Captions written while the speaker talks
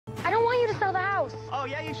sell the house. Oh,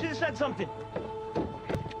 yeah, you should have said something.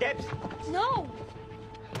 Debs, No.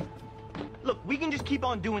 look, we can just keep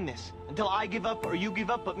on doing this until I give up or you give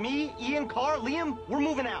up, but me, Ian, Carl, Liam, we're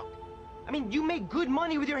moving out. I mean, you make good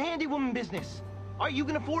money with your handywoman business. All right, you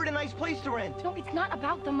can afford a nice place to rent. No, it's not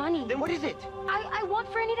about the money. Then what is it? I want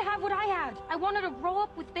Franny to have what I had. I want her to grow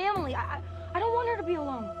up with family. I don't want her to be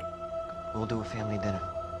alone. We'll do a family dinner.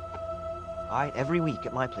 All right, every week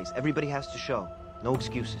at my place. Everybody has to show. No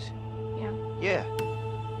excuses. Yeah. Yeah,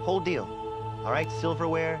 whole deal. All right,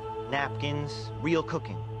 silverware, napkins, real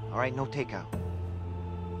cooking. All right, no takeout.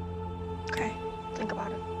 Okay. Think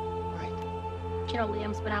about it. Right. You know,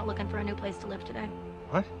 Liam's been out looking for a new place to live today.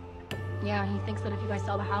 What? Yeah, he thinks that if you guys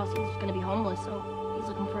sell the house, he's gonna be homeless, so he's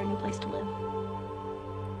looking for a new place to live.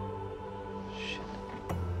 Shit.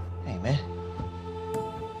 Hey, man.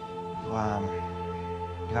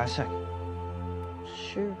 You got a sec?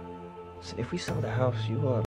 Sure. So if we sell the house, you,